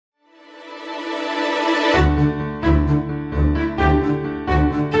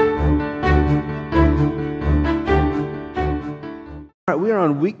we are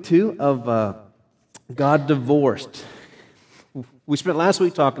on week 2 of God Divorced. We spent last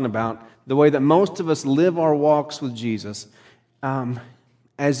week talking about the way that most of us live our walks with Jesus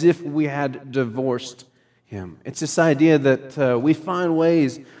as if we had divorced Him. It's this idea that we find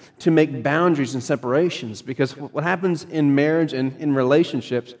ways to make boundaries and separations, because what happens in marriage and in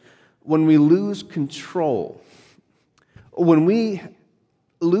relationships, when we lose control, when we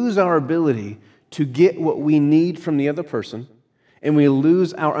lose our ability to get what we need from the other person, and we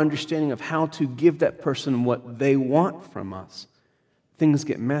lose our understanding of how to give that person what they want from us, things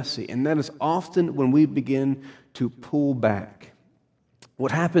get messy. And that is often when we begin to pull back.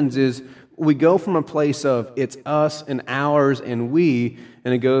 What happens is we go from a place of it's us and ours and we,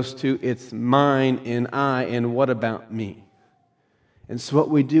 and it goes to it's mine and I and what about me? And so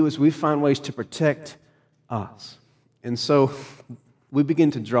what we do is we find ways to protect us. And so we begin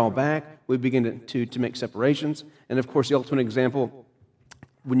to draw back, we begin to make separations, and of course the ultimate example,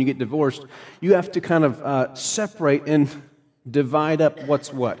 when you get divorced, you have to kind of separate and divide up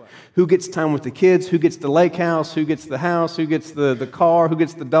what's what. Who gets time with the kids, who gets the lake house, who gets the house, who gets the car, who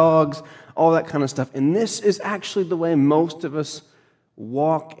gets the dogs, all that kind of stuff. And this is actually the way most of us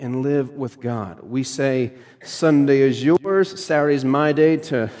walk and live with God. We say, Sunday is yours, Saturday is my day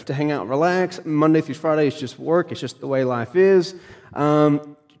to hang out and relax, Monday through Friday is just work, it's just the way life is.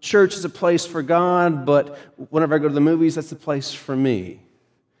 Church is a place for God, but whenever I go to the movies, that's the place for me.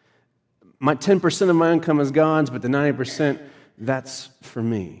 My 10% of my income is God's, but the 90%, that's for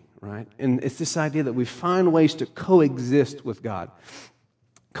me, right? And it's this idea that we find ways to coexist with God.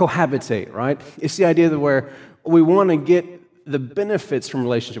 Cohabitate, right? It's the idea that where we want to get the benefits from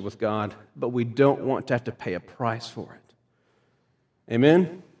relationship with God, but we don't want to have to pay a price for it.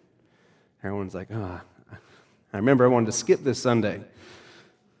 Amen? Everyone's like, I remember I wanted to skip this Sunday.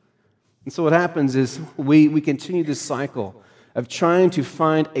 And so what happens is we continue this cycle of trying to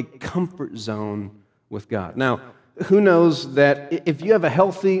find a comfort zone with God. Now, who knows that if you have a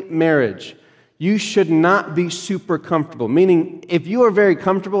healthy marriage, you should not be super comfortable. Meaning, if you are very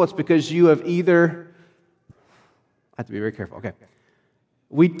comfortable, it's because you have either... I have to be very careful. Okay.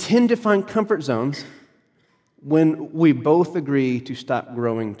 We tend to find comfort zones when we both agree to stop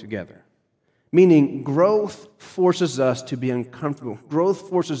growing together. Meaning, growth forces us to be uncomfortable. Growth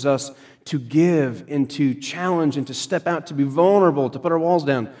forces us to give and to challenge and to step out, to be vulnerable, to put our walls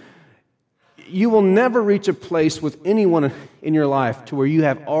down. You will never reach a place with anyone in your life to where you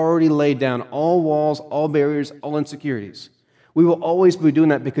have already laid down all walls, all barriers, all insecurities. We will always be doing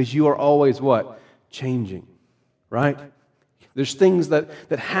that because you are always what? Changing, right? There's things that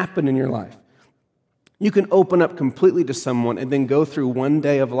happen in your life. You can open up completely to someone and then go through one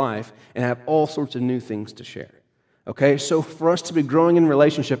day of life and have all sorts of new things to share. Okay, so for us to be growing in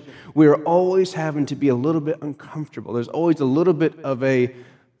relationship, we are always having to be a little bit uncomfortable. There's always a little bit of a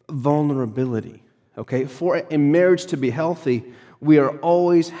vulnerability. Okay, for a marriage to be healthy, we are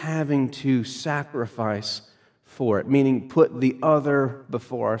always having to sacrifice for it, meaning put the other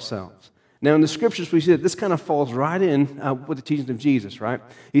before ourselves. Now, in the Scriptures, we see that this kind of falls right in with the teachings of Jesus, right?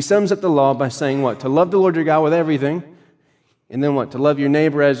 He sums up the law by saying what? To love the Lord your God with everything, and then what? To love your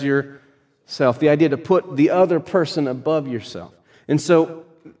neighbor as yourself. The idea to put the other person above yourself. And so,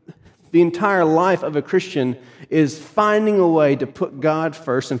 the entire life of a Christian is finding a way to put God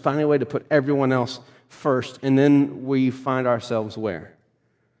first and finding a way to put everyone else first, and then we find ourselves where?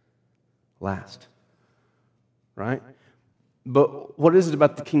 Last. Right? But what is it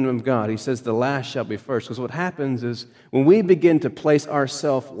about the kingdom of God? He says the last shall be first. Because what happens is when we begin to place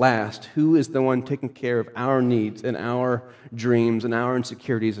ourselves last, who is the one taking care of our needs and our dreams and our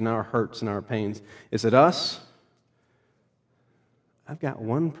insecurities and our hurts and our pains? Is it us? I've got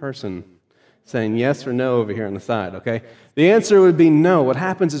one person saying yes or no over here on the side, okay? The answer would be no. What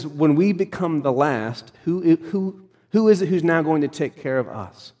happens is when we become the last, who is it who's now going to take care of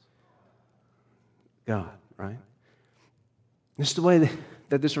us? God, right? This is the way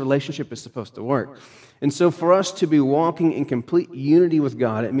that this relationship is supposed to work. And so for us to be walking in complete unity with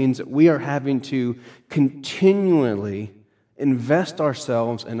God, it means that we are having to continually invest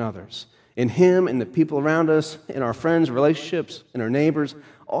ourselves in others, in Him, in the people around us, in our friends, relationships, in our neighbors,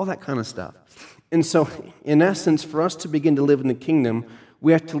 all that kind of stuff. And so, in essence, for us to begin to live in the kingdom,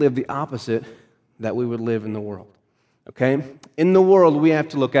 we have to live the opposite that we would live in the world. Okay? In the world, we have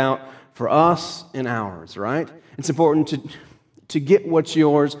to look out for us and ours, right? It's important to get what's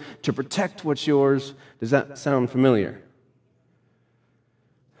yours, to protect what's yours. Does that sound familiar?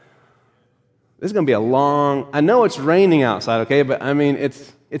 This is going to be a long... I know it's raining outside, okay? But, I mean,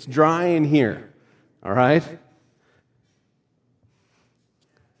 it's dry in here, all right?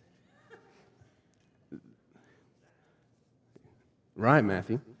 Right,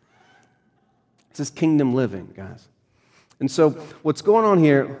 Matthew. This is kingdom living, guys. And so what's going on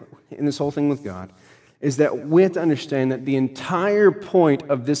here in this whole thing with God is that we have to understand that the entire point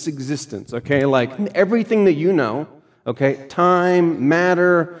of this existence, okay, like everything that you know, okay, time,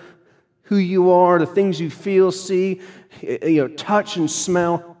 matter, who you are, the things you feel, see, touch and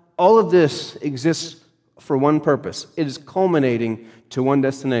smell, all of this exists for one purpose. It is culminating to one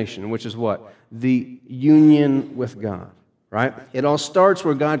destination, which is what? The union with God. Right? It all starts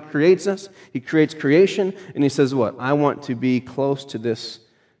where God creates us. He creates creation, and he says what? I want to be close to this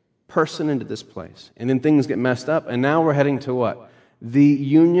person and to this place. And then things get messed up, and now we're heading to what? The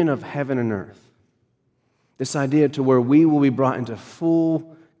union of heaven and earth. This idea to where we will be brought into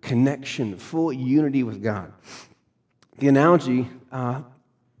full connection, full unity with God. The analogy, the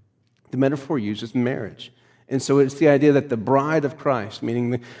metaphor used is marriage. And so it's the idea that the bride of Christ,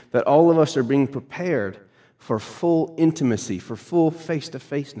 meaning that all of us are being prepared for full intimacy, for full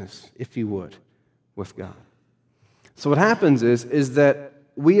face-to-faceness, if you would, with God. So what happens is that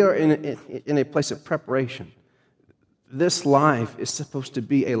we are in a place of preparation. This life is supposed to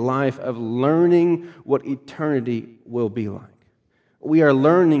be a life of learning what eternity will be like. We are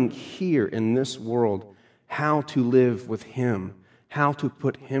learning here in this world how to live with Him, how to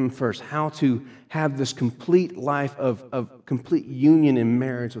put Him first, how to have this complete life of complete union in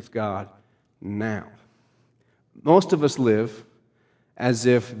marriage with God now. Most of us live as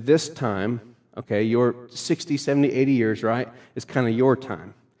if this time, okay, your 60, 70, 80 years, right, is kind of your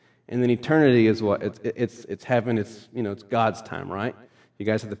time. And then eternity is what? It's heaven, it's God's time, right? You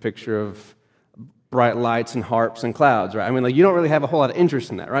guys have the picture of bright lights and harps and clouds, right? I mean, you don't really have a whole lot of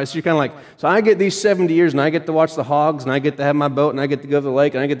interest in that, right? So you're kind of like, so I get these 70 years, and I get to watch the hogs, and I get to have my boat, and I get to go to the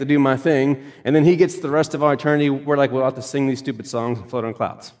lake, and I get to do my thing, and then he gets the rest of our eternity, we'll have to sing these stupid songs and float on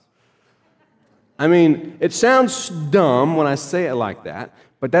clouds. I mean, it sounds dumb when I say it like that,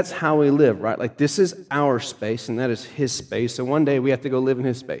 but that's how we live, right? Like, this is our space, and that is His space, so one day we have to go live in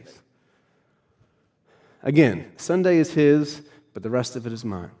His space. Again, Sunday is His, but the rest of it is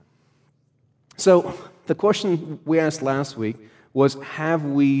mine. So, the question we asked last week was, have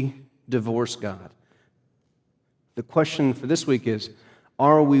we divorced God? The question for this week is,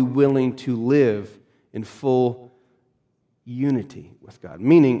 are we willing to live in full unity with God?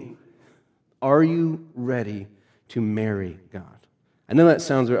 Meaning, are you ready to marry God? I know that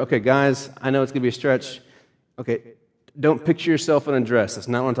sounds weird. Okay, guys, I know it's going to be a stretch. Okay, don't picture yourself in a dress. That's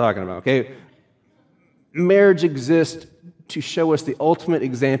not what I'm talking about, okay? Marriage exists to show us the ultimate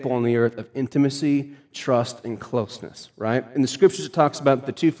example on the earth of intimacy, trust, and closeness, right? In the Scriptures, it talks about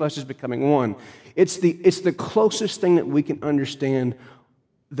the two fleshes becoming one. It's the closest thing that we can understand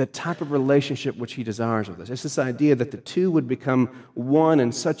the type of relationship which He desires with us. It's this idea that the two would become one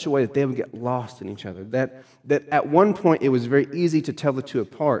in such a way that they would get lost in each other. That at one point it was very easy to tell the two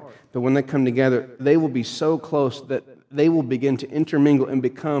apart, but when they come together, they will be so close that they will begin to intermingle and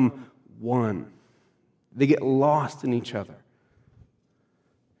become one. They get lost in each other.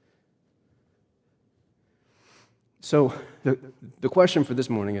 So the question for this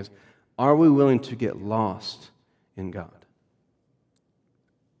morning is, are we willing to get lost in God?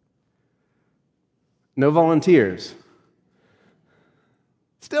 No volunteers.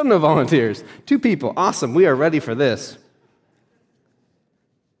 Still no volunteers. 2 people. Awesome. We are ready for this.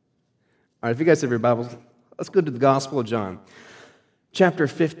 All right, if you guys have your Bibles, let's go to the Gospel of John, chapter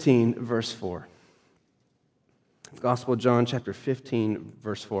 15, verse 4. The Gospel of John, chapter 15,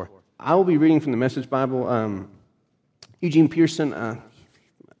 verse 4. I will be reading from the Message Bible. Eugene Pearson,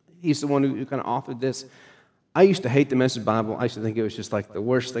 he's the one who kind of authored this. I used to hate the Message Bible. I used to think it was just like the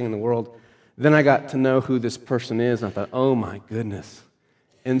worst thing in the world. Then I got to know who this person is, and I thought, oh my goodness.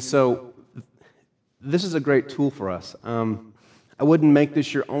 And so this is a great tool for us. I wouldn't make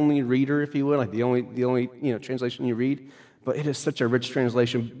this your only reader, if you would, like the only translation you read, but it is such a rich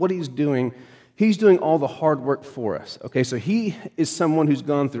translation. What he's doing all the hard work for us. Okay, so he is someone who's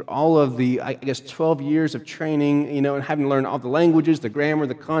gone through all of the, 12 years of training, and having learned all the languages, the grammar,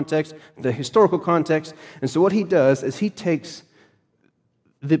 the context, the historical context. And so what he does is he takes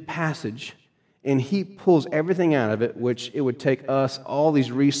the passage and he pulls everything out of it, which it would take us all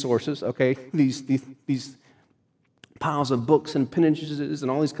these resources, okay, these piles of books and appendages and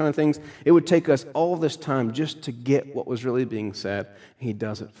all these kind of things. It would take us all this time just to get what was really being said. He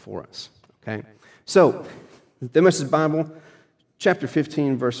does it for us, okay? So, the Message Bible, chapter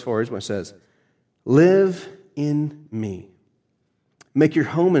 15, verse 4 is what it says. Live in me. Make your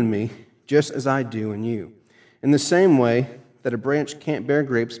home in me, just as I do in you. In the same way that a branch can't bear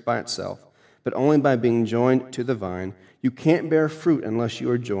grapes by itself, but only by being joined to the vine, you can't bear fruit unless you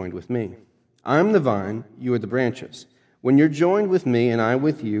are joined with me. I'm the vine, you are the branches. When you're joined with me and I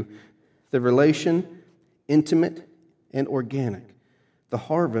with you, the relation, intimate and organic, the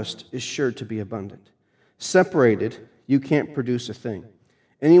harvest is sure to be abundant. Separated, you can't produce a thing.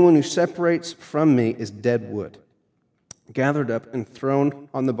 Anyone who separates from me is dead wood, gathered up and thrown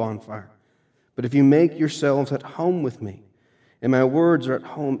on the bonfire. But if you make yourselves at home with me, and my words are at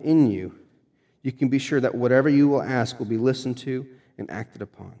home in you, you can be sure that whatever you will ask will be listened to and acted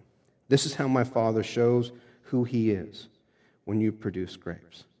upon. This is how my Father shows who he is, when you produce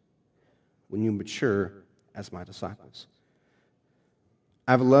grapes, when you mature as my disciples.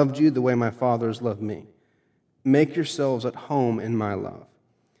 I've loved you the way my Father has loved me. Make yourselves at home in my love.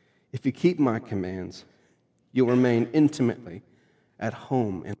 If you keep my commands, you'll remain intimately at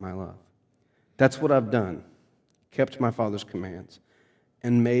home in my love. That's what I've done, kept my Father's commands,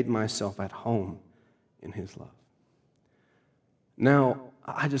 and made myself at home in his love. Now,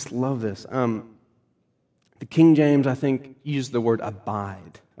 I just love this. The King James, I think, used the word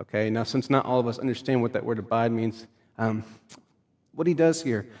abide. Okay, now since not all of us understand what that word abide means, what he does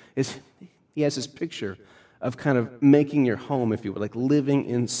here is he has this picture of kind of making your home, if you would, like living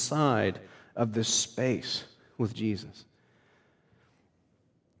inside of this space with Jesus.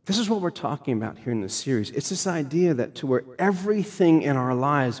 This is what we're talking about here in this series. It's this idea that to where everything in our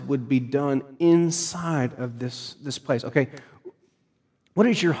lives would be done inside of this place. Okay, what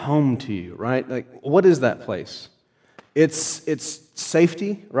is your home to you, right? Like, what is that place? It's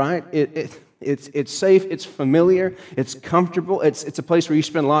safety, right? It's safe, it's familiar, it's comfortable, it's a place where you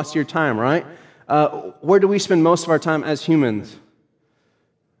spend lots of your time, right? Where do we spend most of our time as humans?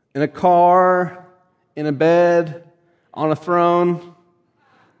 In a car, in a bed, on a throne,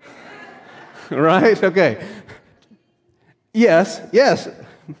 right? Okay. Yes.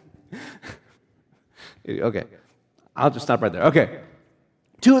 Okay. I'll just stop right there. Okay.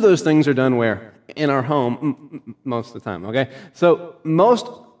 Two of those things are done where? In our home most of the time, okay? So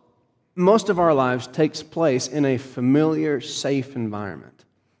most of our lives takes place in a familiar, safe environment,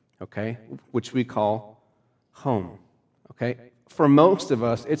 okay, which we call home, okay? For most of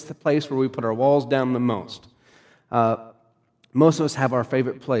us, it's the place where we put our walls down the most. Most of us have our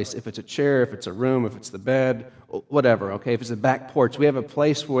favorite place. If it's a chair, if it's a room, if it's the bed, whatever, okay? If it's a back porch, we have a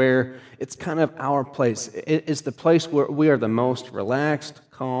place where it's kind of our place. It's the place where we are the most relaxed,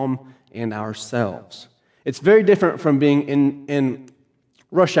 calm, and ourselves. It's very different from being in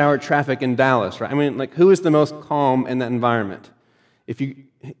rush hour traffic in Dallas, right? I mean, like, who is the most calm in that environment? If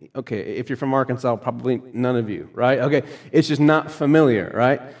you're from Arkansas, probably none of you, right? Okay, it's just not familiar,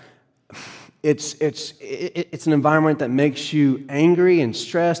 right? It's an environment that makes you angry and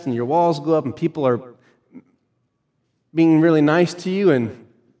stressed, and your walls go up, and people are being really nice to you and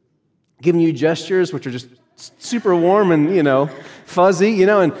giving you gestures, which are just super warm and, fuzzy,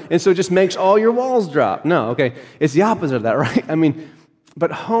 and so it just makes all your walls drop. No, okay, it's the opposite of that, right? I mean,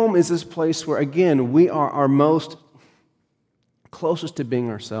 but home is this place where, again, we are our most closest to being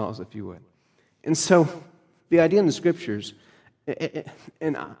ourselves, if you would. And so the idea in the Scriptures,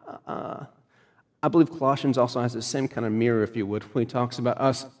 and I believe Colossians also has the same kind of mirror, if you would, when he talks about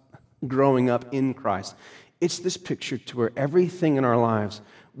us growing up in Christ. It's this picture to where everything in our lives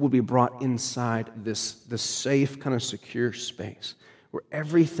will be brought inside this safe, kind of secure space, where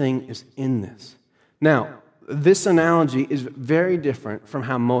everything is in this. Now, this analogy is very different from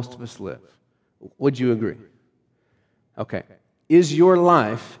how most of us live. Would you agree? Okay. Is your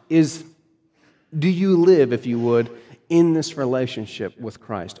life, do you live, if you would, in this relationship with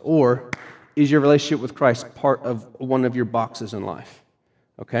Christ? Or is your relationship with Christ part of one of your boxes in life?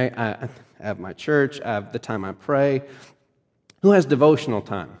 Okay, I have my church, I have the time I pray. Who has devotional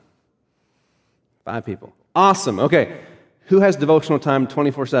time? 5 people. Awesome, okay. Who has devotional time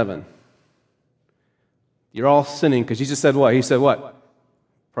 24/7? You're all sinning because Jesus said what? He said what?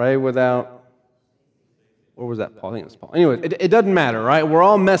 Pray without... Or was that Paul? I think it was Paul. Anyway, it doesn't matter, right? We're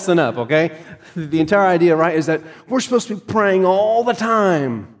all messing up, okay? The entire idea, right, is that we're supposed to be praying all the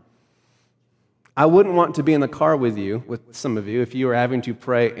time. I wouldn't want to be in the car with you, with some of you, if you were having to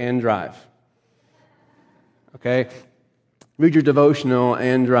pray and drive. Okay? Read your devotional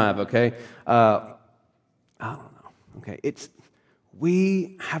and drive, okay? I don't know. Okay,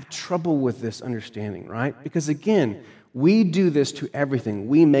 we have trouble with this understanding, right? Because again, we do this to everything.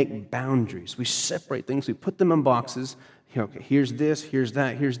 We make boundaries. We separate things. We put them in boxes. Okay, here's this, here's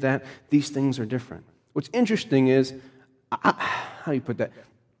that, here's that. These things are different. What's interesting is, how do you put that?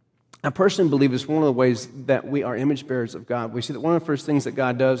 I personally believe it's one of the ways that we are image bearers of God. We see that one of the first things that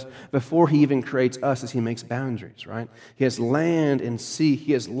God does before he even creates us is he makes boundaries, right? He has land and sea.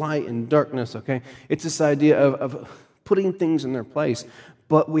 He has light and darkness, okay? It's this idea of putting things in their place.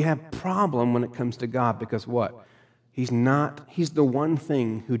 But we have a problem when it comes to God because what? He's the one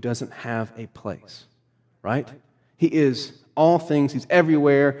thing who doesn't have a place, right? He is all things. He's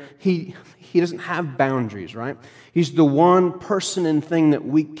everywhere. He doesn't have boundaries, right? He's the one person and thing that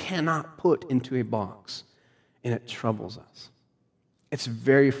we cannot put into a box, and it troubles us. It's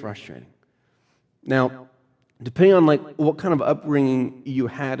very frustrating. Now, depending on what kind of upbringing you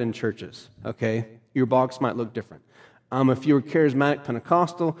had in churches, okay, your box might look different. If you were charismatic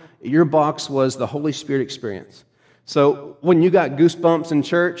Pentecostal, your box was the Holy Spirit experience. So when you got goosebumps in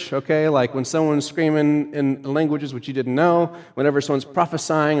church, okay, like when someone's screaming in languages which you didn't know, whenever someone's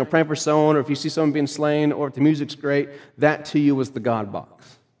prophesying or praying for someone, or if you see someone being slain, or if the music's great, that to you was the God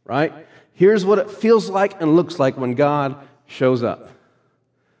box, right? Here's what it feels like and looks like when God shows up,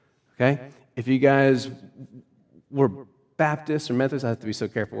 okay? If you guys were Baptists or Methodists, I have to be so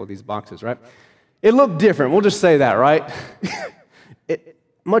careful with these boxes, right? It looked different, we'll just say that, right?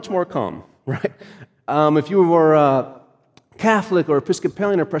 Much more calm, right? If you were Catholic or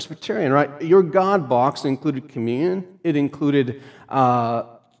Episcopalian or Presbyterian, right, your God box included communion. It included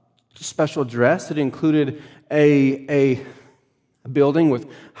special dress. It included a building with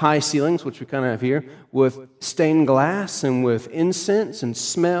high ceilings, which we kind of have here, with stained glass and with incense and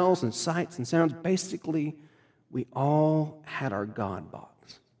smells and sights and sounds. Basically, we all had our God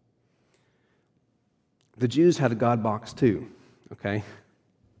box. The Jews had a God box too, okay?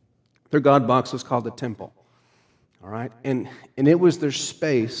 Their God box was called the temple, all right? And it was their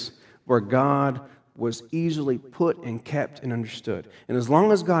space where God was easily put and kept and understood. And as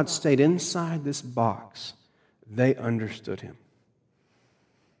long as God stayed inside this box, they understood him.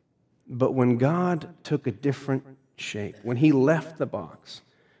 But when God took a different shape, when he left the box,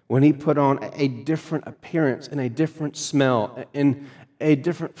 when he put on a different appearance and a different smell and a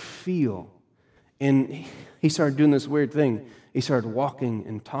different feel, and he started doing this weird thing. He started walking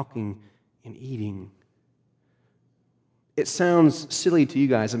and talking and eating. It sounds silly to you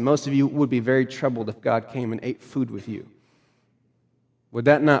guys, and most of you would be very troubled if God came and ate food with you. Would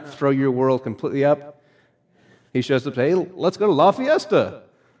that not throw your world completely up? He shows up and says, hey, let's go to La Fiesta.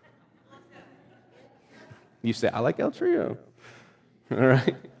 You say, I like El Trio. All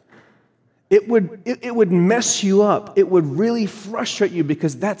right? It would mess you up. It would really frustrate you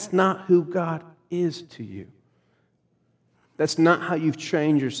because that's not who God is to you. That's not how you've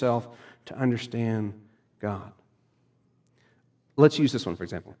trained yourself to understand God. Let's use this one, for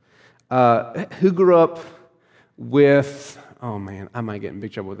example. Who grew up with, oh man, I might get in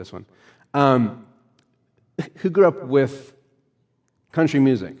big trouble with this one. Who grew up with country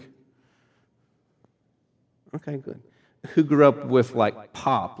music? Okay, good. Who grew up with like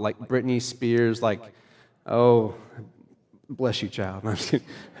pop, like Britney Spears, like, oh, bless you, child. No, I'm just kidding.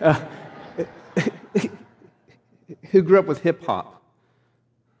 Who grew up with hip hop?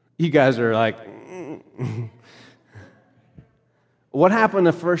 You guys are like, What happened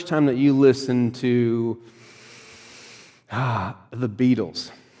the first time that you listened to the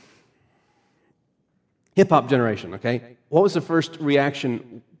Beatles? Hip hop generation, okay? What was the first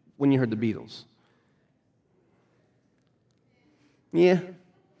reaction when you heard the Beatles? Yeah.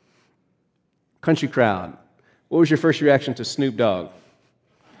 Country crowd. What was your first reaction to Snoop Dogg?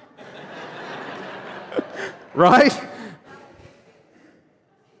 Right?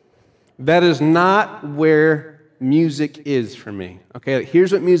 That is not where music is for me. Okay,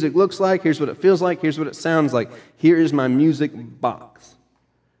 here's what music looks like, here's what it feels like, here's what it sounds like. Here is my music box.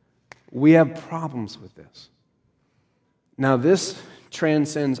 We have problems with this. Now, this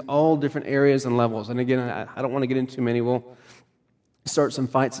transcends all different areas and levels. And again, I don't want to get into too many. We'll start some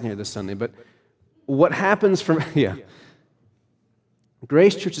fights in here this Sunday. But what happens from,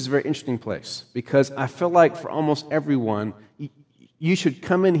 Grace Church is a very interesting place because I feel like for almost everyone, you should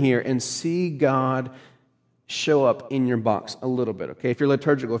come in here and see God show up in your box a little bit, okay? If you're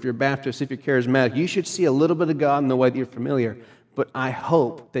liturgical, if you're Baptist, if you're charismatic, you should see a little bit of God in the way that you're familiar. But I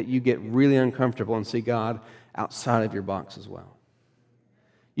hope that you get really uncomfortable and see God outside of your box as well.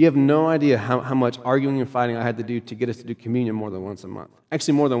 You have no idea how much arguing and fighting I had to do to get us to do communion more than once a month.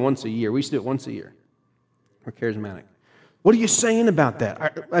 Actually, more than once a year. We used to do it once a year. We're charismatic. What are you saying about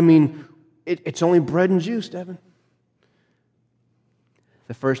that? I mean, it's only bread and juice, Devin.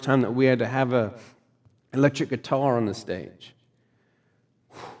 The first time that we had to have an electric guitar on the stage.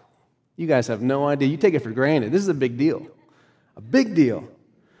 You guys have no idea. You take it for granted. This is a big deal. A big deal.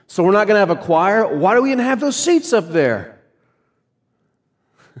 So we're not going to have a choir? Why do we even have those seats up there?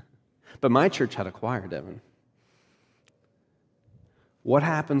 But my church had a choir, Devin. What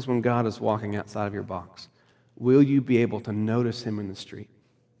happens when God is walking outside of your box? Will you be able to notice him in the street?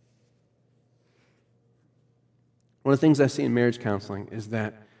 One of the things I see in marriage counseling is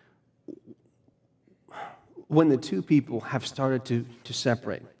that when the two people have started to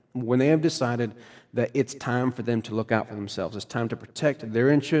separate, when they have decided that it's time for them to look out for themselves, it's time to protect their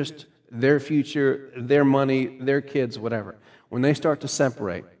interest, their future, their money, their kids, whatever. When they start to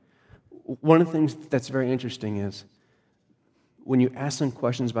separate, one of the things that's very interesting is when you ask them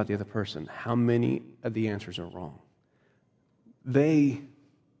questions about the other person, how many of the answers are wrong? They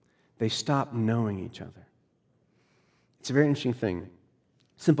stop knowing each other. It's a very interesting thing.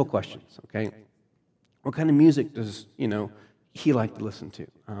 Simple questions, okay? What kind of music does, he like to listen to?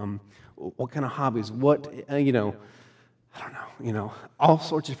 What kind of hobbies? What, I don't know, all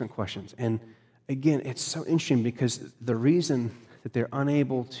sorts of different questions. And again, it's so interesting because the reason that they're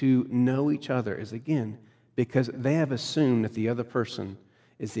unable to know each other is, again, because they have assumed that the other person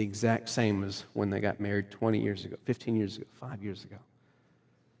is the exact same as when they got married 20 years ago, 15 years ago, 5 years ago.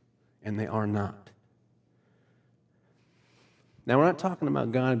 And they are not. Now, we're not talking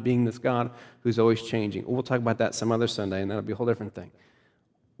about God being this God who's always changing. We'll talk about that some other Sunday, and that'll be a whole different thing.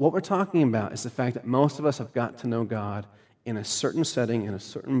 What we're talking about is the fact that most of us have got to know God in a certain setting, in a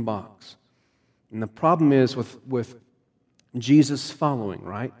certain box. And the problem is with Jesus following,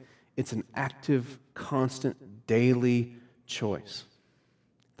 right? It's an active, constant, daily choice.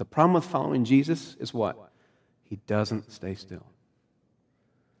 The problem with following Jesus is what? He doesn't stay still.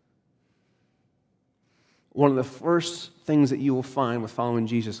 One of the first things that you will find with following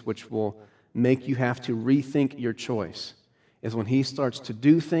Jesus, which will make you have to rethink your choice, is when he starts to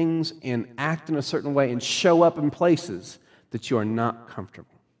do things and act in a certain way and show up in places that you are not comfortable.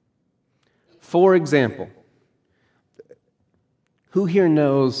 For example, who here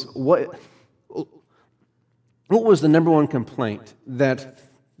knows what was the number one complaint that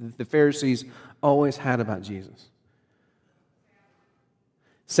the Pharisees always had about Jesus?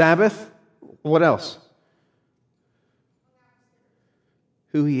 Sabbath? What else?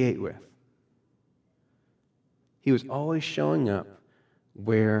 Who he ate with. He was always showing up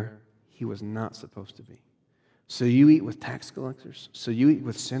where he was not supposed to be. So you eat with tax collectors? So you eat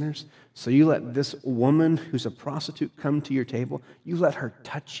with sinners? So you let this woman who's a prostitute come to your table? You let her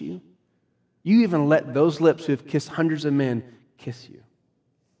touch you? You even let those lips who have kissed hundreds of men kiss you?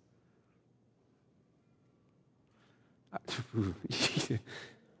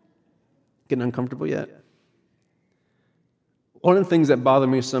 Getting uncomfortable yet? One of the things that bothered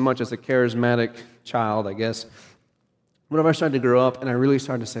me so much as a charismatic child, I guess, whenever I started to grow up and I really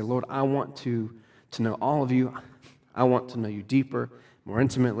started to say, Lord, I want to know all of you. I want to know you deeper, more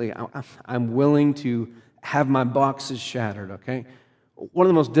intimately. I'm willing to have my boxes shattered, okay? One of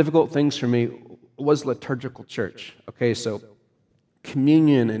the most difficult things for me was liturgical church, okay? So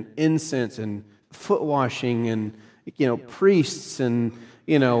communion and incense and foot washing and, priests and,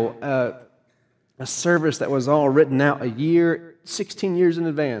 a service that was all written out a year, 16 years in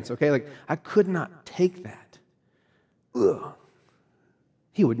advance, okay? Like, I could not take that. Ugh.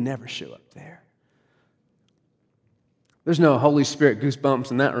 He would never show up there. There's no Holy Spirit goosebumps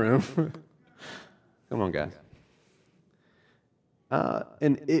in that room. Come on, guys.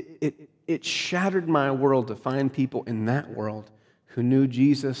 And it shattered my world to find people in that world who knew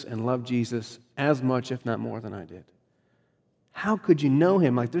Jesus and loved Jesus as much, if not more, than I did. How could you know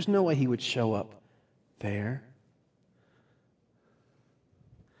him? Like, there's no way he would show up there.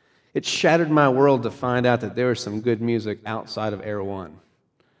 It shattered my world to find out that there was some good music outside of Air One.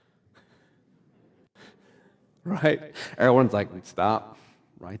 Right? Air One's like, stop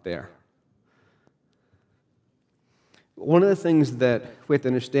right there. One of the things that we have to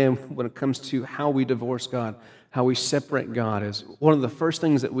understand when it comes to how we divorce God, how we separate God, is one of the first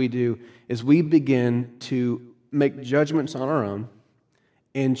things that we do is we begin to make judgments on our own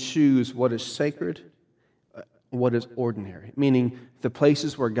and choose what is sacred, what is ordinary, meaning the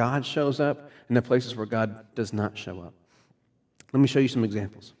places where God shows up and the places where God does not show up. Let me show you some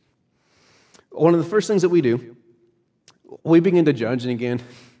examples. One of the first things that we do, we begin to judge, and again,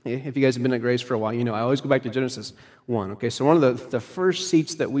 if you guys have been at Grace for a while, I always go back to Genesis 1. Okay, so one of the first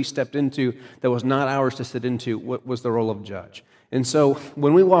seats that we stepped into that was not ours to sit into was the role of judge. And so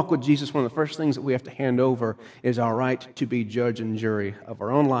when we walk with Jesus, one of the first things that we have to hand over is our right to be judge and jury of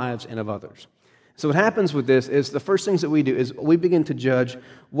our own lives and of others. So what happens with this is the first things that we do is we begin to judge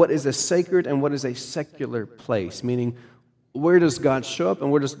what is a sacred and what is a secular place, meaning where does God show up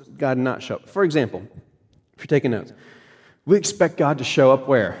and where does God not show up. For example, if you're taking notes, we expect God to show up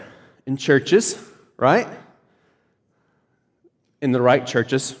where? In churches, right? In the right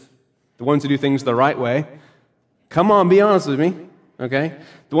churches, the ones who do things the right way. Come on, be honest with me, okay?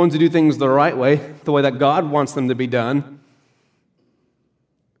 The ones who do things the right way, the way that God wants them to be done.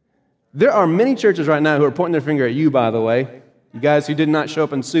 There are many churches right now who are pointing their finger at you, by the way. You guys who did not show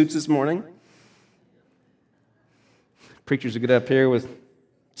up in suits this morning. preachers who get up here with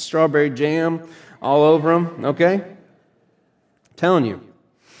strawberry jam all over them, okay? I'm telling you.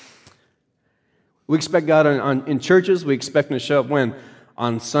 We expect God in churches. We expect Him to show up when?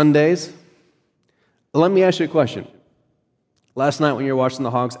 On Sundays. Let me ask you a question. Last night when you were watching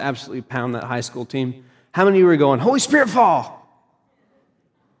the Hogs absolutely pound that high school team, how many of you were going, Holy Spirit fall?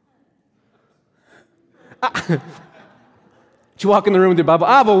 Did you walk in the room with your Bible?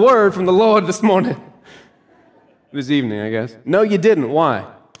 I have a word from the Lord this morning. This evening, I guess. No, you didn't. Why?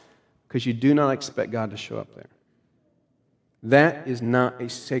 Because you do not expect God to show up there. That is not a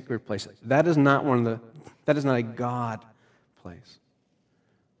sacred place. That is not a God place.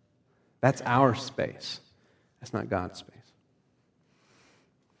 That's our space. That's not God's space.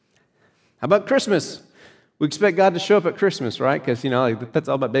 How about Christmas? We expect God to show up at Christmas, right? Because, that's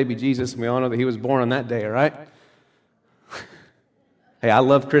all about baby Jesus, and we all know that He was born on that day, right? Hey, I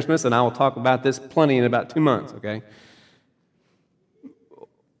love Christmas, and I will talk about this plenty in about 2 months, okay?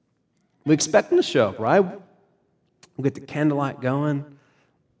 We expect Him to show up, right? We'll get the candlelight going.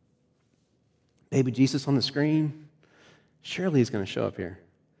 Baby Jesus on the screen. Surely He's going to show up here.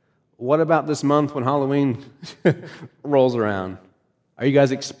 What about this month when Halloween rolls around? Are you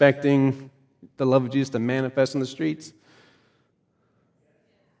guys expecting the love of Jesus to manifest in the streets?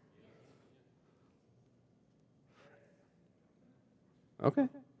 Okay.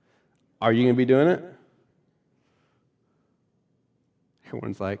 Are you going to be doing it?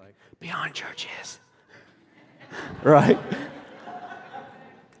 Everyone's like, beyond churches. Right?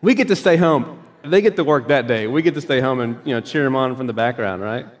 We get to stay home. They get to work that day. We get to stay home and, cheer them on from the background,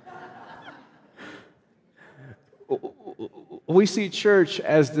 right? We see church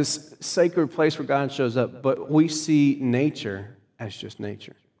as this sacred place where God shows up, but we see nature as just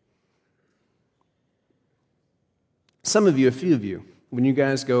nature. Some of you, a few of you, when you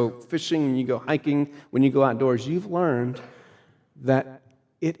guys go fishing, when you go hiking, when you go outdoors, you've learned that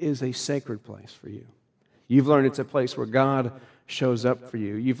it is a sacred place for you. You've learned it's a place where God shows up for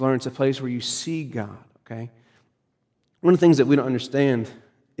you. You've learned it's a place where you see God, okay? One of the things that we don't understand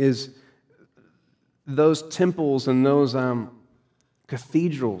is those temples and those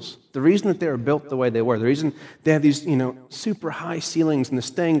cathedrals, the reason that they were built the way they were, the reason they have these, super high ceilings and the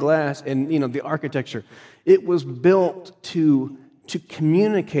stained glass and, the architecture, it was built to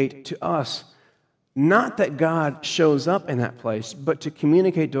communicate to us, not that God shows up in that place, but to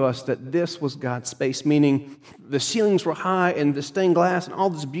communicate to us that this was God's space, meaning the ceilings were high and the stained glass and all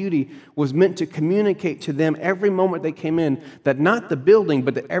this beauty was meant to communicate to them every moment they came in that not the building,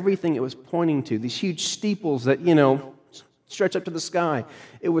 but that everything it was pointing to, these huge steeples that, stretch up to the sky.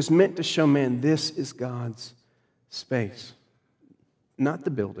 It was meant to show, man, this is God's space, not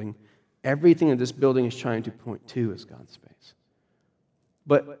the building. Everything that this building is trying to point to is God's space.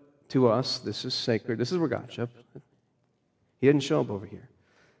 But to us, this is sacred. This is where God shows up. He didn't show up over here.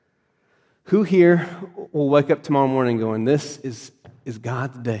 Who here will wake up tomorrow morning going, this is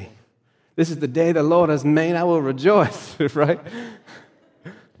God's day. This is the day the Lord has made. I will rejoice, right?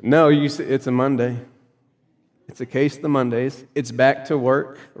 No, it's a Monday. It's a case of the Mondays. It's back to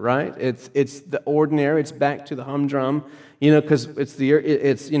work, right? It's the ordinary. It's back to the humdrum, because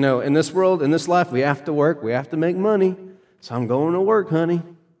in this world, in this life, we have to work. We have to make money. So I'm going to work, honey.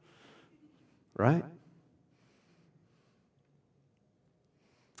 Right?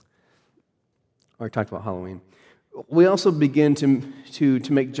 I already talked about Halloween. We also begin to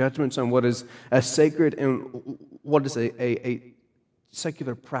make judgments on what is a sacred and what is a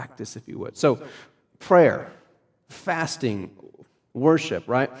secular practice, if you would. So, prayer, fasting, worship,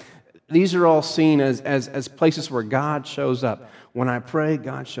 right? These are all seen as places where God shows up. When I pray,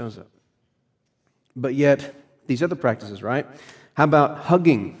 God shows up. But yet, these other practices, right? How about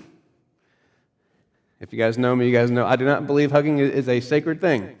hugging? If you guys know me, you guys know I do not believe hugging is a sacred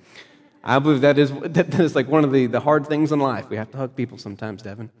thing. I believe that is like one of the hard things in life. We have to hug people sometimes,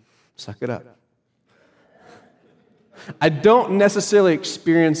 Devin. Suck it up. I don't necessarily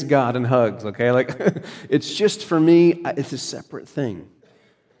experience God in hugs, okay? Like, it's just for me, it's a separate thing.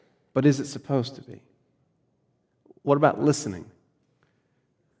 But is it supposed to be? What about listening?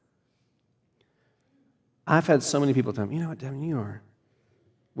 I've had so many people tell me, you know what, Devin, you are,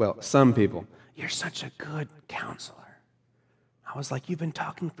 some people, you're such a good counselor. I was like, you've been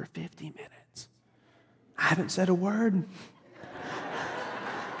talking for 50 minutes. I haven't said a word.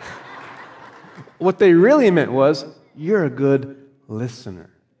 What they really meant was, you're a good listener.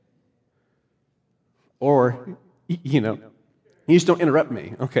 Or, you just don't interrupt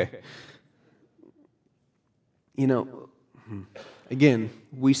me. Okay. Again,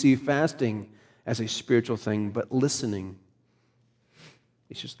 we see fasting as a spiritual thing, but listening,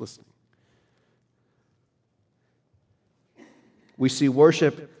 it's just listening. We see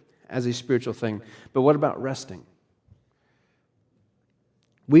worship as a spiritual thing. But what about resting?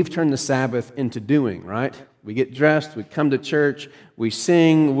 We've turned the Sabbath into doing, right? We get dressed, we come to church, we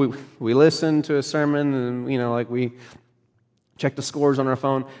sing, we listen to a sermon, and we check the scores on our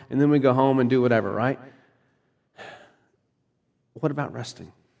phone, and then we go home and do whatever, right? What about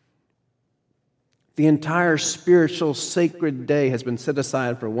resting? The entire spiritual sacred day has been set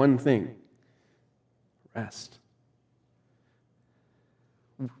aside for one thing: rest.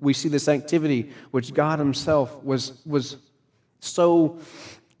 We see this activity which God Himself was so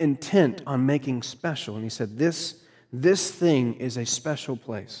intent on making special. And He said, this thing is a special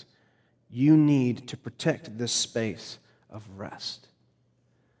place. You need to protect this space of rest.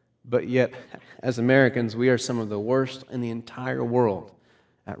 But yet, as Americans, we are some of the worst in the entire world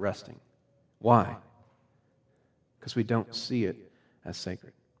at resting. Why? Because we don't see it as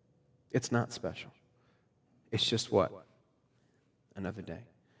sacred. It's not special. It's just what? Another day.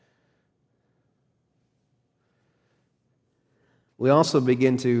 We also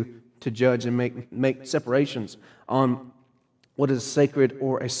begin to judge and make separations on what is sacred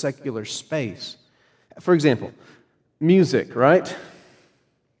or a secular space. For example, music, right?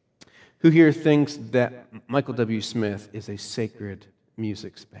 Who here thinks that Michael W. Smith is a sacred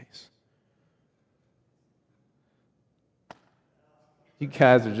music space? You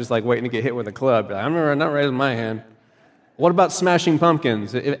guys are just like waiting to get hit with a club. I'm not raising my hand. What about Smashing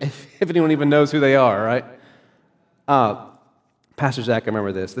Pumpkins? If anyone even knows who they are, right? Pastor Zach, I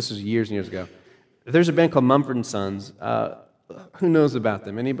remember this. This was years and years ago. There's a band called Mumford & Sons. Who knows about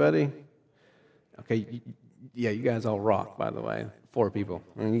them? Anybody? Okay, yeah, you guys all rock, by the way. 4 people.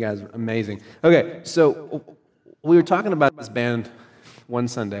 I mean, you guys are amazing. Okay, so we were talking about this band one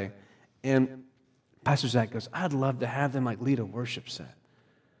Sunday, and Pastor Zach goes, I'd love to have them lead a worship set.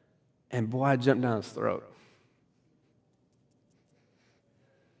 And boy, I jumped down his throat.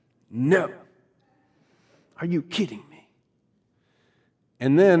 No. Are you kidding me?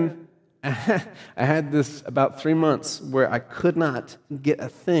 And then I had this about 3 months where I could not get a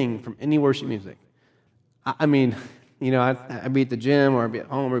thing from any worship music. I'd be at the gym or I'd be at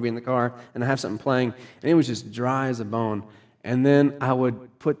home or I'd be in the car and I have something playing and it was just dry as a bone. And then I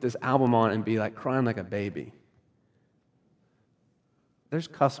would put this album on and be crying like a baby. There's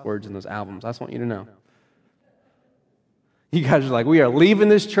cuss words in those albums. I just want you to know. You guys are we are leaving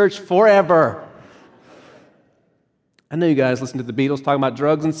this church forever. I know you guys listen to the Beatles talking about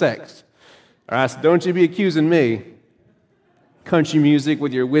drugs and sex. All right, so don't you be accusing me. Country music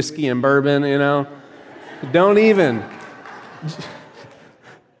with your whiskey and bourbon, Don't even.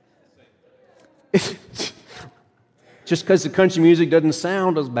 Just because the country music doesn't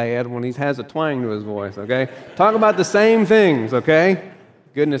sound as bad when he has a twang to his voice, okay? Talk about the same things, okay?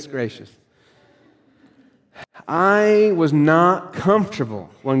 Goodness gracious. I was not comfortable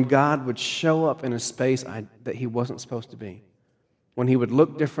when God would show up in a space that He wasn't supposed to be. When He would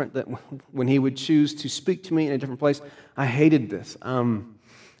look different, when He would choose to speak to me in a different place. I hated this.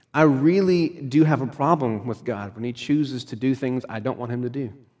 I really do have a problem with God when He chooses to do things I don't want Him to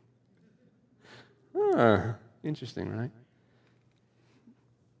do. Interesting, right?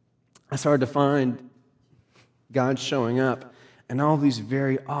 I started to find God showing up in all these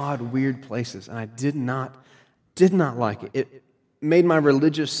very odd, weird places, and I did not like it. It made my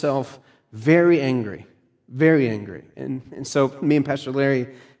religious self very angry, very angry. And so me and Pastor Larry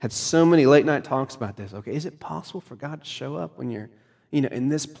had so many late night talks about this. Okay, is it possible for God to show up when you're, in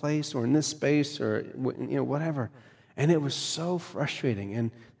this place or in this space or, whatever? And it was so frustrating.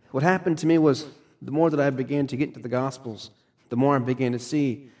 And what happened to me was the more that I began to get into the Gospels, the more I began to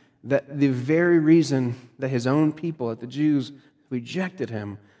see that the very reason that His own people, that the Jews rejected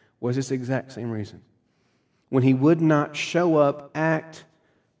Him, was this exact same reason. When He would not show up, act,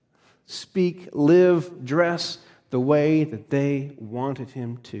 speak, live, dress the way that they wanted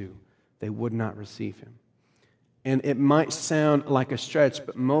Him to, they would not receive Him. And it might sound like a stretch,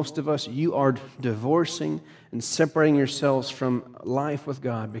 but most of us, you are divorcing and separating yourselves from life with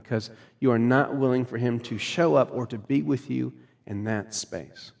God because you are not willing for Him to show up or to be with you in that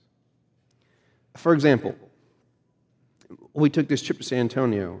space. For example, we took this trip to San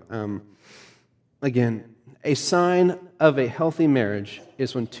Antonio. Again, a sign of a healthy marriage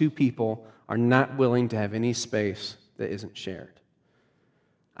is when 2 people are not willing to have any space that isn't shared.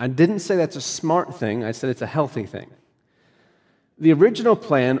 I didn't say that's a smart thing. I said it's a healthy thing. The original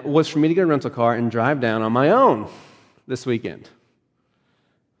plan was for me to get a rental car and drive down on my own this weekend.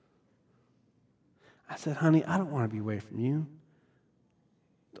 I said, honey, I don't want to be away from you.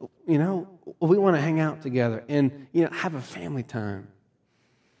 We want to hang out together and, have a family time.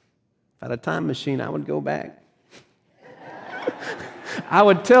 If I had a time machine, I would go back. I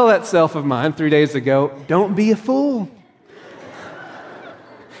would tell that self of mine 3 days ago, don't be a fool.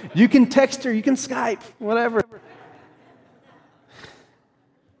 You can text her, you can Skype, whatever.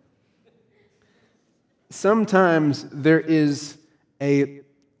 Sometimes there is a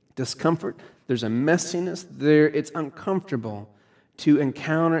discomfort, there's a messiness, it's uncomfortable to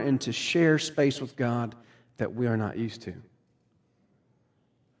encounter and to share space with God that we are not used to.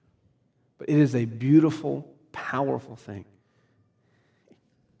 But it is a beautiful, powerful thing.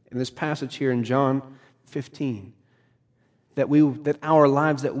 In this passage here in John 15, that our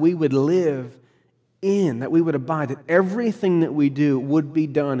lives, that we would live in, that we would abide, that everything that we do would be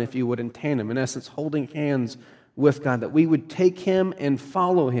done, if you would, in tandem, in essence, holding hands with God, that we would take Him and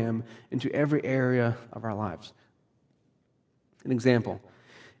follow Him into every area of our lives. An example,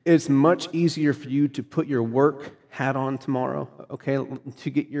 it's much easier for you to put your work hat on tomorrow, okay, to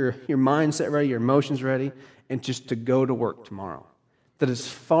get your mindset ready, your emotions ready, and just to go to work tomorrow. That is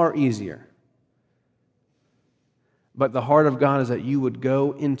far easier. But the heart of God is that you would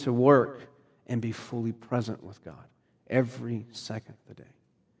go into work and be fully present with God every second of the day.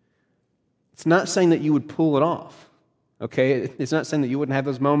 It's not saying that you would pull it off, okay? It's not saying that you wouldn't have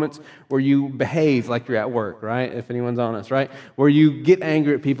those moments where you behave like you're at work, right? If anyone's honest, right? Where you get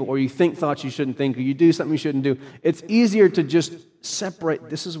angry at people, or you think thoughts you shouldn't think, or you do something you shouldn't do. It's easier to just separate,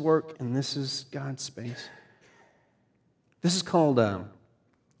 this is work and this is God's space. This is called,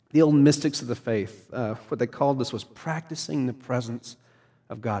 the old mystics of the faith, what they called this was practicing the presence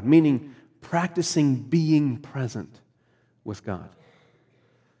of God, meaning practicing being present with God.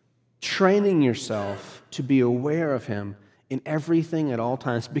 Training yourself to be aware of Him in everything at all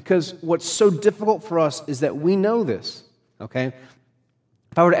times. Because what's so difficult for us is that we know this, okay?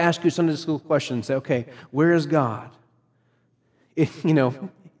 If I were to ask you a Sunday school question and say, okay, where is God? Is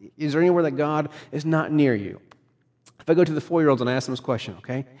there anywhere that God is not near you? If I go to the 4-year-olds and I ask them this question,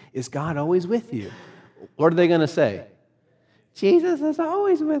 okay, is God always with you? What are they going to say? Jesus is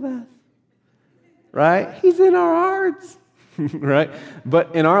always with us, right? He's in our hearts, right?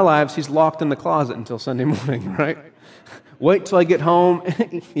 But in our lives, He's locked in the closet until Sunday morning, right? Wait till I get home,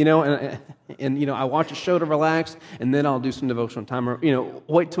 and I watch a show to relax, and then I'll do some devotional time. Or,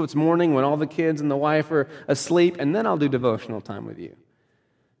 wait till it's morning when all the kids and the wife are asleep, and then I'll do devotional time with you.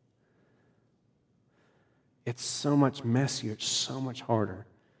 It's so much messier, it's so much harder.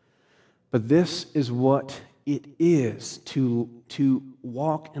 But this is what it is to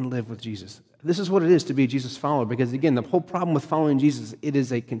walk and live with Jesus. This is what it is to be a Jesus follower, because again, the whole problem with following Jesus, it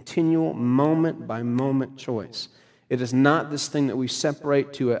is a continual moment-by-moment choice. It is not this thing that we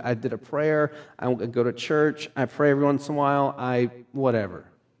separate to, I did a prayer, I go to church, I pray every once in a while, whatever.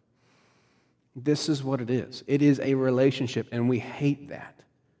 This is what it is. It is a relationship, and we hate that.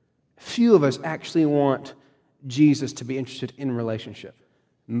 Few of us actually want Jesus to be interested in relationship.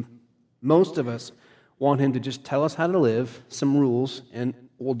 Most of us want Him to just tell us how to live, some rules, and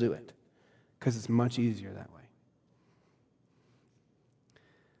we'll do it, because it's much easier that way.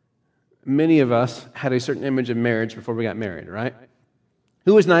 Many of us had a certain image of marriage before we got married, right?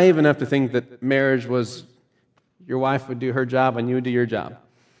 Who was naive enough to think that marriage was your wife would do her job and you would do your job?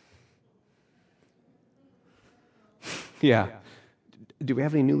 Yeah. Do we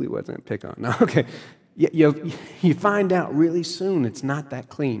have any newlyweds I'm going to pick on? No, okay. You find out really soon it's not that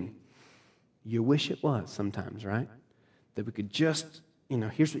clean. You wish it was sometimes, right? That we could just,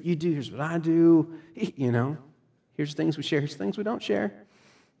 here's what you do, here's what I do, here's things we share, here's things we don't share.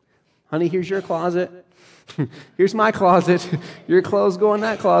 Honey, here's your closet. Here's my closet. Your clothes go in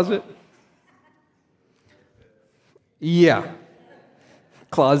that closet. Yeah.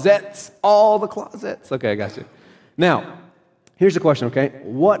 Closets, all the closets. Okay, I got you. Now, here's the question, okay?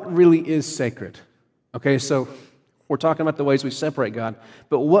 What really is sacred? Okay, so we're talking about the ways we separate God,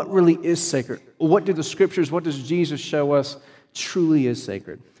 but what really is sacred? What do the Scriptures, what does Jesus show us truly is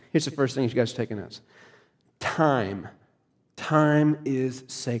sacred? Here's the first thing you guys take notes. Time. Time is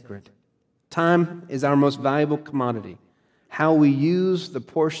sacred. Time is our most valuable commodity. How we use the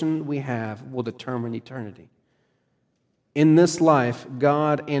portion we have will determine eternity. In this life,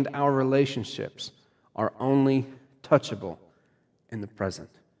 God and our relationships are only touchable in the present.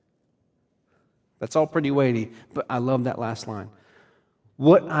 That's all pretty weighty, but I love that last line.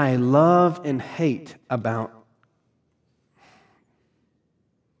 What I love and hate about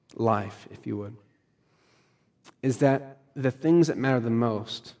life, if you would, is that the things that matter the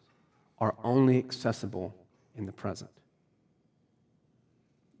most are only accessible in the present.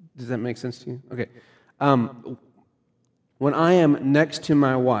 Does that make sense to you? Okay. When I am next to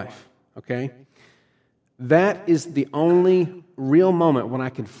my wife, okay, that is the only real moment when I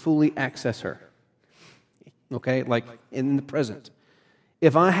can fully access her. Okay, like in the present.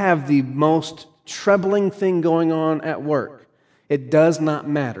 If I have the most troubling thing going on at work, it does not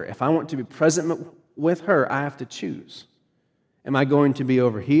matter. If I want to be present with her, I have to choose. Am I going to be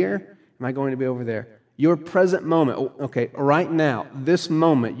over here? Am I going to be over there? Your present moment, okay, right now, this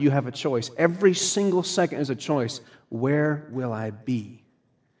moment, you have a choice. Every single second is a choice. Where will I be?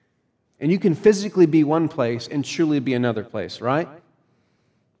 And you can physically be one place and truly be another place, right?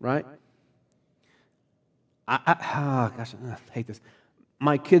 Right? I hate this.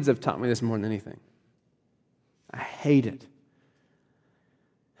 My kids have taught me this more than anything. I hate it.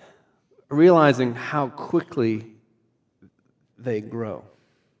 Realizing how quickly they grow.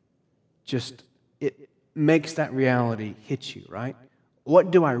 Just, it makes that reality hit you, right?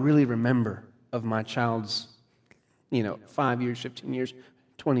 What do I really remember of my child's, 5 years, 15 years,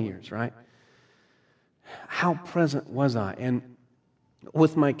 20 years, right? How present was I? And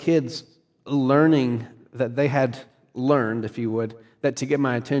with my kids, learning that they had learned, if you would, that to get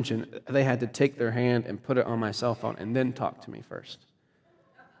my attention, they had to take their hand and put it on my cell phone and then talk to me first.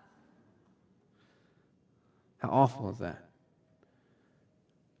 How awful is that?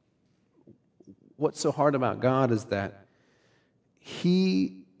 What's so hard about God is that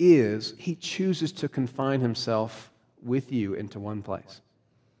He chooses to confine Himself with you into one place,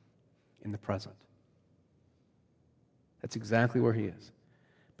 in the present. That's exactly where He is.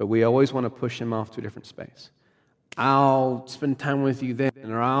 But we always want to push Him off to a different space. I'll spend time with you then,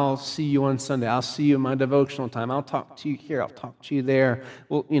 or I'll see you on Sunday. I'll see you in my devotional time. I'll talk to you here. I'll talk to you there.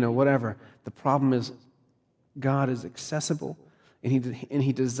 Well, whatever. The problem is God is accessible, and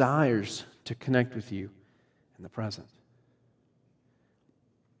He desires to connect with you in the present.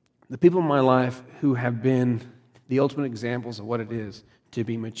 The people in my life who have been the ultimate examples of what it is to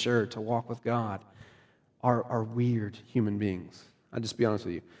be mature, to walk with God, are weird human beings. I'll just be honest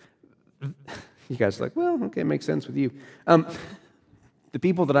with you. You guys are like, well, okay, it makes sense with you. The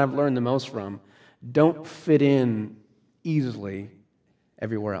people that I've learned the most from don't fit in easily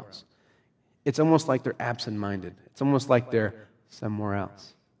everywhere else. It's almost like they're absent-minded. It's almost like they're somewhere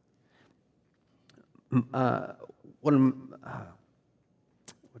else. What's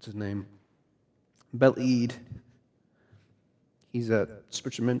his name? Bel Eid. He's a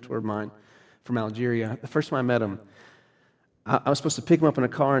spiritual mentor of mine from Algeria. The first time I met him, I was supposed to pick him up in a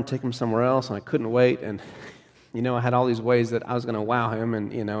car and take him somewhere else, and I couldn't wait. And, I had all these ways that I was going to wow him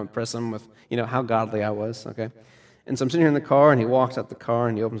and, impress him with, how godly I was, okay? And so I'm sitting here in the car, and he walks out the car,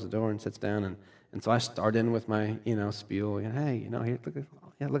 and he opens the door and sits down. And so I start in with my, spiel. Hey, here,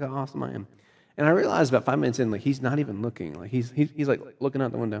 look how awesome I am. And I realized about 5 minutes in, he's not even looking. He's looking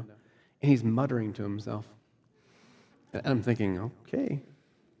out the window, and he's muttering to himself. And I'm thinking, okay.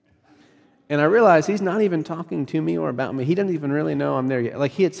 And I realized he's not even talking to me or about me. He doesn't even really know I'm there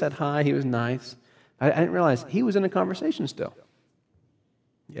yet. He had said hi, he was nice. I didn't realize he was in a conversation still.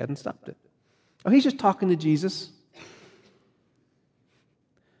 He hadn't stopped it. Oh, he's just talking to Jesus.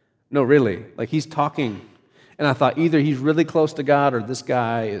 No, really. He's talking. And I thought either he's really close to God or this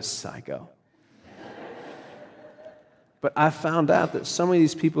guy is psycho. But I found out that some of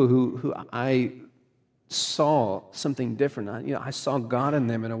these people who I saw something different. I saw God in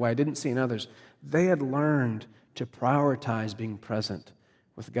them in a way I didn't see in others. They had learned to prioritize being present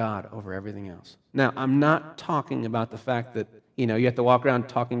with God over everything else. Now, I'm not talking about the fact that, you have to walk around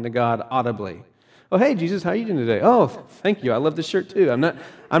talking to God audibly. Oh, hey, Jesus, how are you doing today? Oh, thank you. I love this shirt too.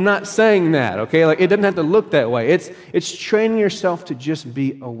 I'm not saying that, okay? It doesn't have to look that way. It's training yourself to just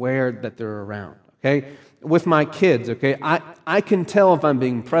be aware that they're around, okay? With my kids, okay, I can tell if I'm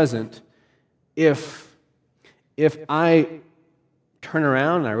being present if I turn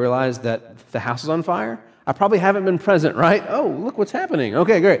around and I realize that the house is on fire, I probably haven't been present, right? Oh, look what's happening.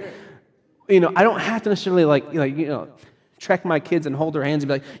 Okay, great. I don't have to necessarily track my kids and hold their hands and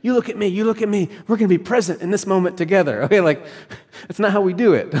be like, you look at me, we're going to be present in this moment together. Okay, that's not how we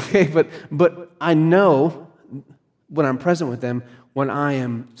do it. Okay, but I know when I'm present with them, when I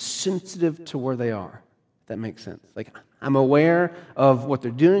am sensitive to where they are. If that makes sense. I'm aware of what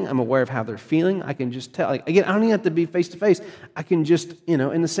they're doing. I'm aware of how they're feeling. I can just tell. Again, I don't even have to be face to face. I can just,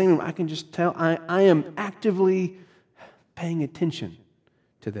 in the same room, I can just tell. I am actively paying attention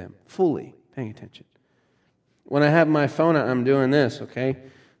to them, fully paying attention. When I have my phone out, I'm doing this, okay?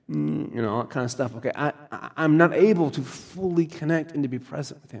 All that kind of stuff, okay? I'm not able to fully connect and to be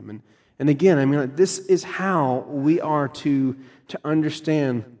present with him. And again, this is how we are to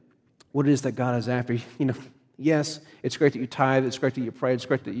understand what it is that God is after. Yes, it's great that you tithe, it's great that you pray, it's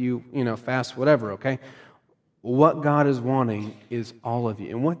great that you, fast, whatever, okay? What God is wanting is all of you.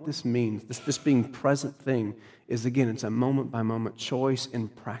 And what this means, this being present thing, is again, it's a moment-by-moment choice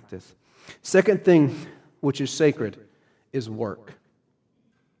and practice. Second thing, which is sacred, is work.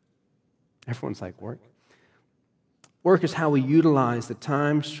 Everyone's like, work? Work is how we utilize the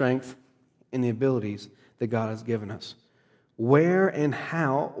time, strength, and the abilities that God has given us. Where and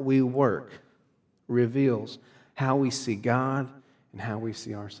how we work reveals how we see God and how we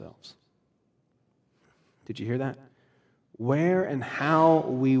see ourselves. Did you hear that? Where and how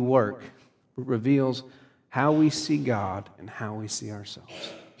we work reveals how we see God and how we see ourselves.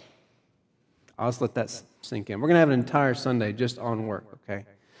 I'll just let that sink in. We're going to have an entire Sunday just on work, okay?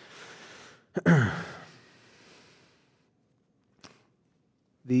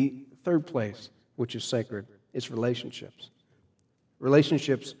 The third place, which is sacred, is relationships.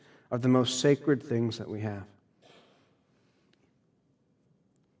 Relationships are the most sacred things that we have.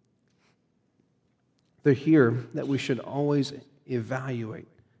 They're here that we should always evaluate.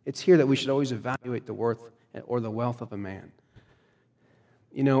 It's here that we should always evaluate the worth or the wealth of a man.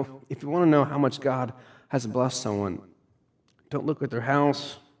 You know, if you want to know how much God has blessed someone, don't look at their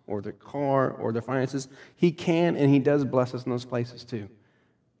house or their car or their finances. He can and He does bless us in those places too.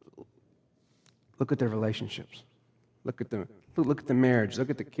 Look at their relationships. Look at the marriage. Look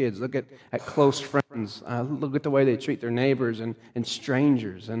at the kids. Look at close friends. Look at the way they treat their neighbors and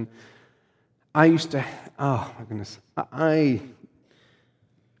strangers. And I used to, oh my goodness, one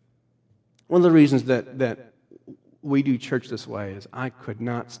of the reasons that we do church this way is I could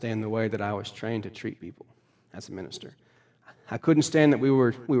not stand the way that I was trained to treat people as a minister. I couldn't stand that we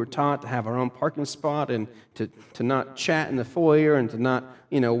were taught to have our own parking spot and to not chat in the foyer and to not,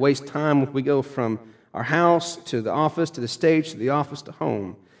 waste time. We go from our house to the office to the stage to the office to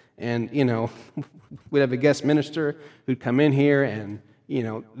home. And, we'd have a guest minister who'd come in here and,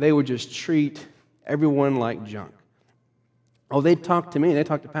 they would just treat everyone like junk. Oh, they'd talk to me and they'd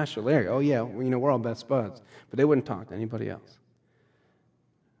talk to Pastor Larry. Oh, yeah, we're all best buds. But they wouldn't talk to anybody else.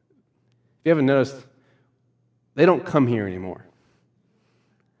 If you haven't noticed, they don't come here anymore.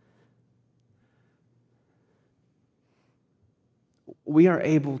 We are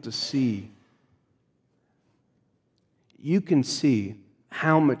able to see, you can see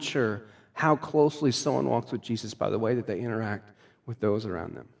how mature, how closely someone walks with Jesus by the way that they interact with those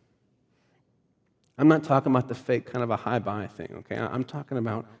around them. I'm not talking about the fake kind of a hi-bye thing, okay? I'm talking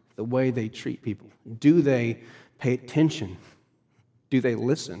about the way they treat people. Do they pay attention? Do they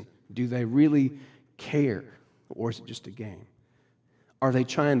listen? Do they really care? Or is it just a game? Are they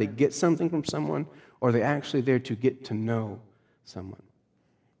trying to get something from someone, or are they actually there to get to know someone?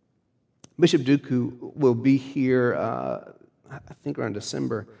 Bishop Duku will be here, I think around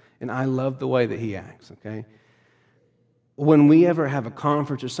December, and I love the way that he acts, okay? When we ever have a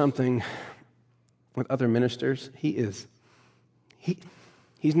conference or something with other ministers, he's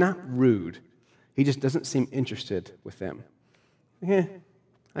not rude. He just doesn't seem interested with them. Yeah,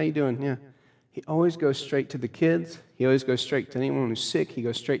 how you doing? Yeah. He always goes straight to the kids. He always goes straight to anyone who's sick. He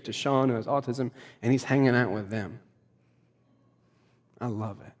goes straight to Sean, who has autism, and he's hanging out with them. I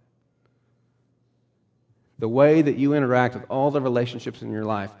love it. The way that you interact with all the relationships in your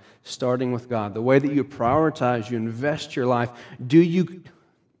life, starting with God, the way that you prioritize, you invest your life, do you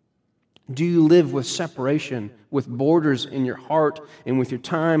live with separation, with borders in your heart and with your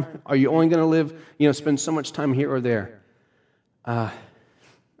time? Are you only going to live, spend so much time here or there?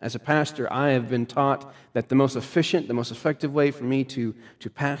 As a pastor, I have been taught that the most efficient, the most effective way for me to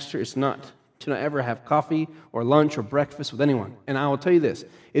pastor is not to ever have coffee or lunch or breakfast with anyone. And I will tell you this,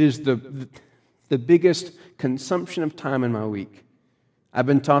 it is the biggest consumption of time in my week. I've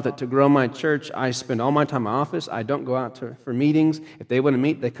been taught that to grow my church, I spend all my time in my office. I don't go out for meetings. If they want to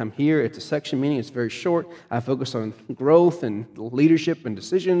meet, they come here. It's a section meeting. It's very short. I focus on growth and leadership and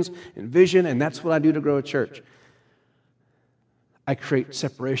decisions and vision, and that's what I do to grow a church. I create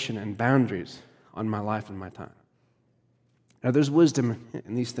separation and boundaries on my life and my time. Now, there's wisdom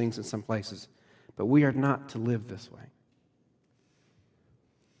in these things in some places, but we are not to live this way.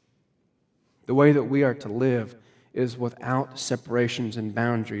 The way that we are to live is without separations and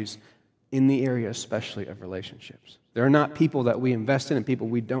boundaries in the area especially of relationships. There are not people that we invest in and people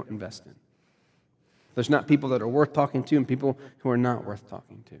we don't invest in. There's not people that are worth talking to and people who are not worth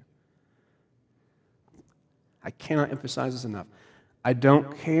talking to. I cannot emphasize this enough. I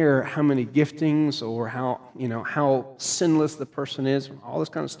don't care how many giftings or how sinless the person is, all this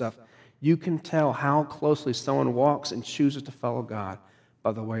kind of stuff. You can tell how closely someone walks and chooses to follow God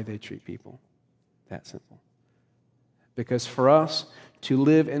by the way they treat people. That simple. Because for us to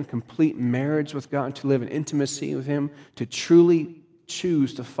live in complete marriage with God, to live in intimacy with Him, to truly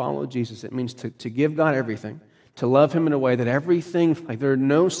choose to follow Jesus, it means to give God everything, to love Him in a way that everything, like there are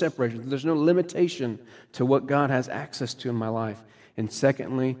no separations, there's no limitation to what God has access to in my life. And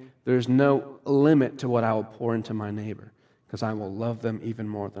secondly, there's no limit to what I will pour into my neighbor. because I will love them even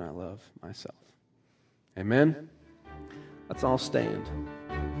more than I love myself. Amen? Let's all stand.